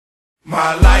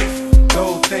My life,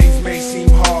 though things may seem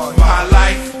hard. My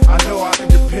life, I know I can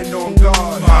depend on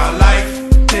God. My life,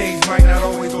 things might not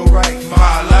always go right.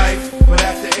 My life, but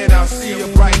at the end I'll see a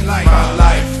bright light. My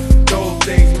life, though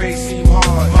things may seem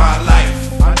hard. My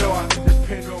life, I know I can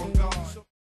depend on God.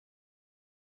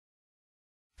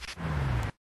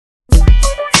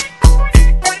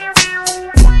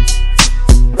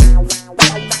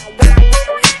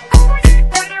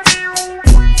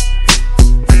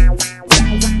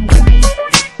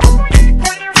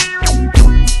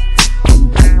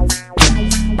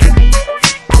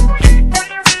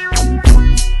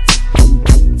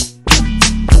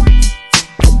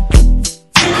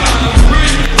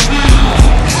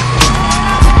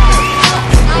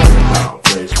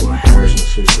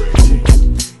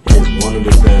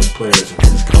 Players in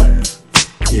his class.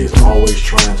 He is always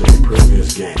trying to improve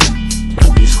his game.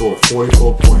 He scored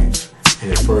 44 points in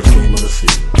his first game of the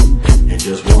season and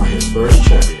just won his first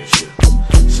championship.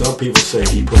 Some people say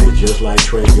he played just like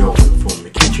Trae Golden from the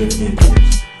McEachern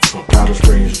Indians from Powder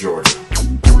Springs, Georgia.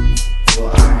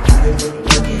 Well, I didn't put the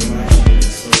work in last year,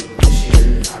 so this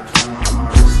year I tried my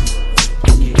hardest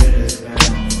to get better as a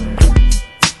basketball player.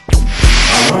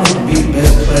 I wanted to be the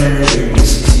best player during the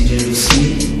CCJVC.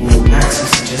 Well, not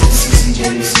just the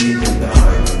CCJVC, but the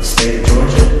state of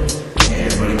Georgia. And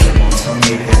everybody kept on telling me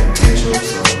it had potential,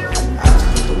 so I had to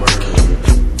put the work in.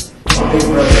 My big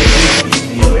brother, he beats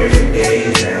me up every day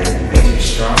and makes me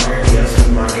stronger. He helps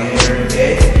me my game every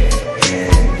day.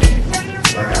 And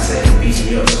like I said, he beats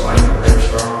me up so I can work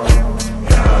strong.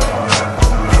 And I'm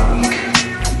not weak.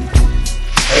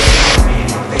 Every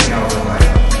time I think I was like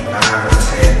 9 or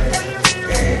 10.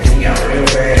 And he got real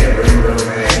bad, real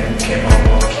bad. He kept on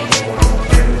going, keep on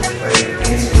going, play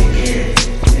against me again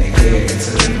and again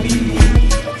until he beat me.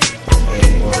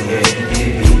 And well, yeah, he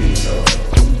did beat me, so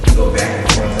we go back and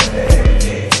forth like that every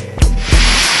day.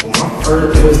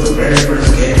 Well, it was the very first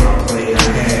game I played. I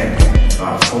had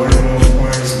about 41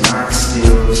 points, 9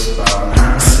 steals, about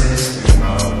 9 assists, and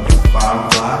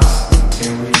 5 blocks, and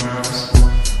 10 rebounds.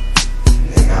 And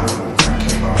then I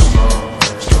came out strong,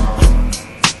 very strong.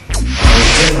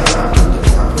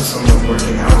 I put so much work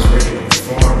in. I was ready to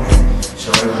perform and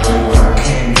show everybody what I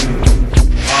can do.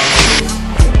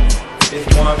 It's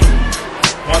once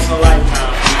in a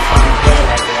lifetime to find a player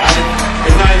like that.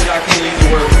 It's not even, I can't use the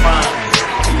word fine.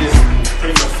 He just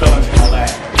pretty much fell into my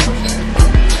lap. And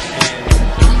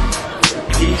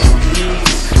he's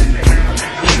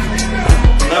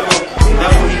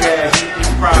level he has, he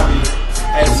probably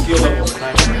at a skill level of 9.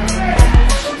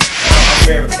 I'm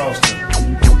very close to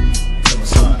my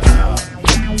son.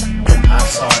 I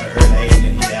saw at an early age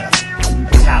that he had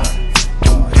a talent.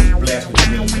 He was blessed with the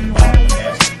ability to ball in the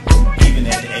basket. Even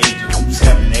at the age of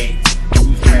 7 and 8, he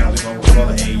was playing on his own with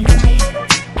other AU team.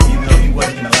 Even though he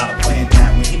wasn't getting a lot of playing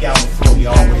time, when he got on the floor, he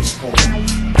always scored.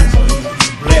 So he's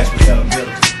blessed with that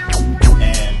ability.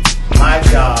 And my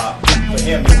job for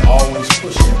him is to always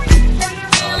push him.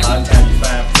 A lot of times you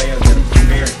find players that are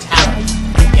very talented.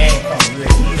 The game comes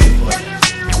really easy for them.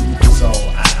 So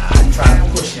I try to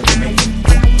push him to make him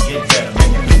get better,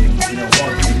 make him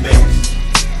want to be the best.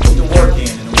 Put the work in,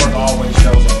 and the work always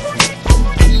shows on the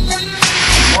floor.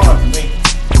 It's hard for me.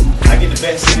 I get the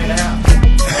best seat in the house.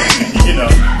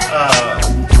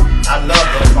 I love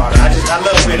that part. I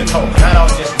love being a coach. Not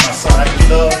only just my son. I just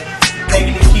love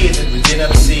taking the kids at the beginning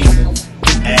of the season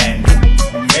and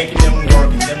making them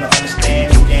work and them to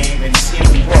understand the game and see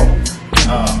them grow.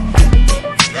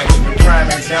 That was a prime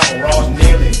example. Ross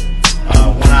Neely,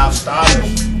 one of our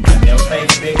starters, never played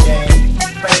the big game.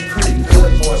 Played pretty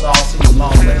good for us all season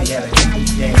long, but he had a good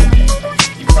game.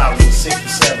 He probably was 6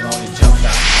 or 7 on his jump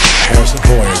shot. Harrison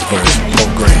Boyers versus Mo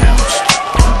Greyhounds.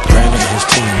 Brandon and his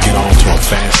team get on to a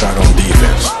fast start on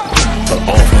defense, but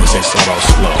offense they start off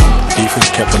slow.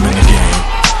 Defense kept them in the game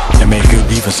and made good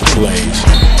defensive plays.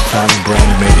 Finally,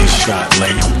 Brandon made his shot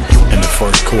late in the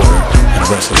first quarter, and the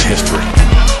rest is history.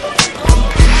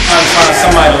 I'm trying to find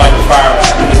somebody like the Fire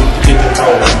to get the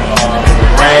pro.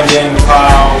 Brandon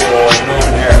Powell or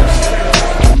Norman Harris.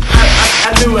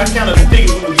 I kind of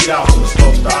figured we would get out to a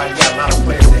slow start. You got a lot of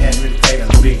players that hadn't really played in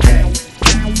the big game.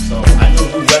 So I knew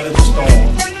if we weathered the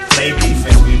storm, play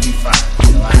defense, we'd be fine.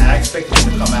 I expected them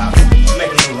to come out and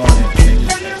make a little run at the beginning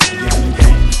of the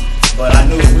game. But I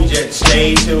knew if we just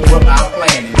stayed to what our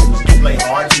plan is, was to play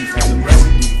hard defense,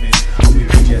 aggressive defense, we'd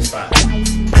be just fine.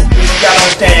 You got to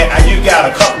understand, you got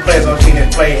a couple players on the team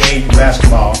that play AU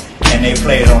basketball, and they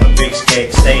played on a big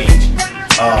stage,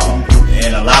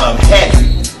 and a lot of them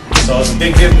hadn't. So it's a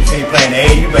big difference between playing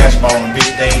AU basketball on a big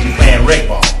stage and playing rec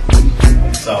ball.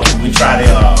 So we try to,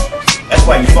 that's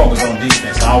why you focus on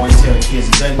defense. I always tell the kids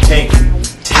it doesn't take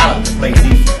talent to play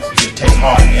defense. It just takes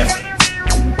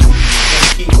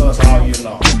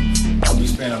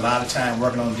time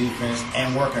working on defense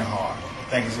and working hard. I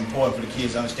think it's important for the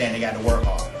kids to understand they got to work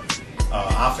hard.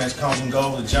 Offense comes and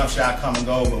goes, the jump shot come and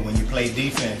go, but when you play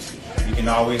defense, you can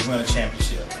always win a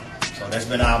championship. So that's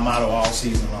been our motto all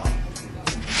season long.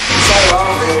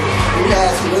 We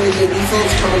had some really good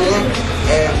defense coming in,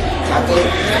 and I think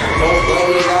both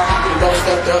Brandon and I, we both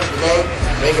stepped up the game,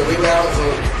 making rebounds,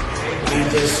 and we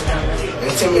just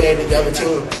intimidated the other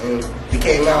team. And we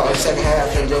came out in the second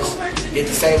half and just did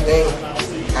the same thing.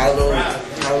 Had a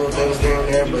little things here and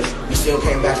there, but we still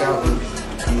came back out and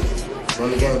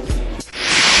won the game.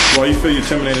 Why you feel you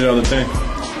intimidated the other team?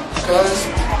 Because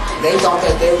they thought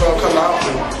that they were going to come out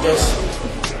and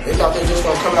they thought they were just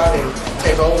going to come out and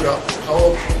take over the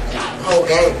whole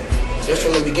game. Just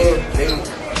from the beginning,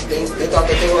 they thought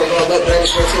that they weren't going to let Brandon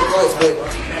score 10 points, but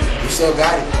we still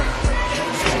got it.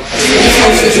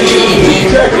 Defense is a key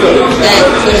game that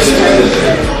put us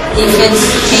through. Defense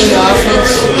came to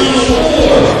offense.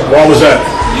 Why was that?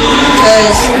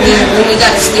 Because when we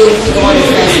got to steal, we could go on the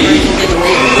fast break and get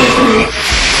away with it.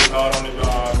 On the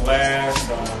glass,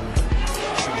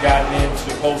 we've gotten into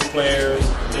the post players.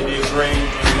 They did great.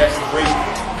 And that's a great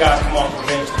guys come off the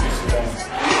bench to do some things.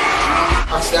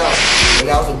 I stopped, and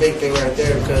that was a big thing right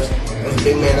there because it was a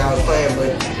big man I was playing,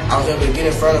 but I was able to get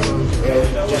in front of him and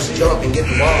just jump and get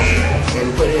the ball and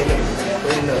put it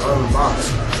in the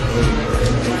box.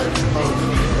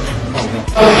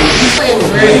 We played a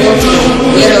very good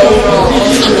team. We had an overall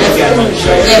team effort.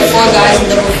 We had 4 guys in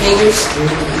double figures.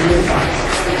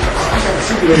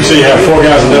 You say you have 4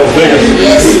 guys in double figures?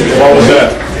 Yes. What was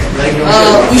that?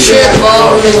 We shared the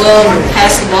ball really well and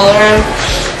passed the ball around.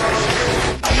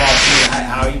 I watched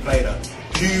how he played a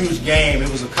huge game. It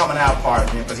was a coming out part of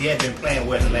him because he had been playing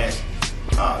well the last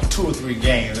 2 or 3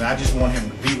 games, and I just want him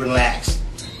to be relaxed.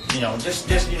 Just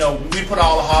we put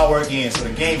all the hard work in, so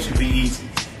the game should be easy,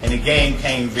 and the game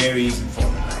came very easy for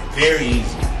him tonight. Very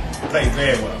easy. He played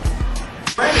very well.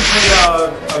 Brandon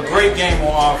played a great game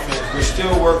on offense. We're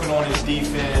still working on his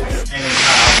defense and his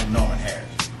high with Norman Harris.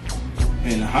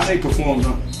 And how they performed,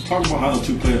 talk about how the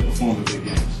 2 players performed in big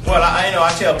games. Well,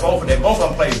 I tell both of them. Both of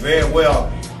them played very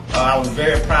well. I was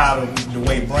very proud of the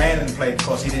way Brandon played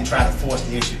because he didn't try to force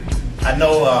the issue. I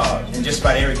know in just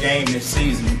about every game this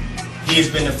season, he has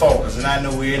been the focus. And I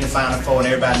know we're in the Final Four and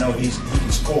everybody knows he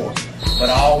can score. But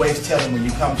I always tell him when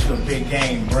you come to a big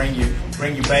game, bring your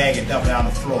bag and dump it on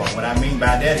the floor. What I mean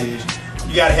by that is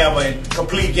you got to have a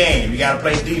complete game. You got to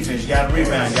play defense. You got to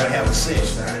rebound. You got to have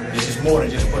assists. This is more than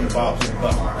just putting the ball to the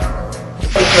bucket.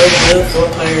 We played good, 4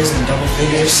 players in double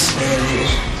figures, and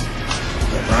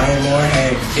Ryan Moore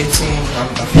had 15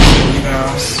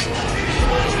 rebounds.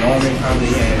 Norman probably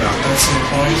had about 13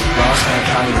 points. Ross had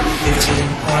probably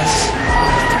 15 points.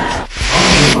 I'm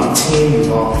going to get my team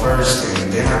involved first,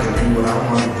 and then I can do what I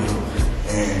want to do.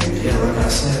 And yeah, like I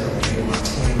said, I'm going to get my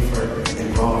team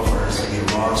involved first. I get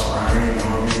Ross, Ryan,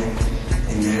 Norman,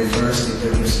 and then first to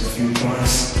give us a few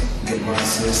points, get my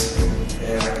assists, and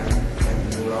yeah, I can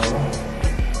do what I want.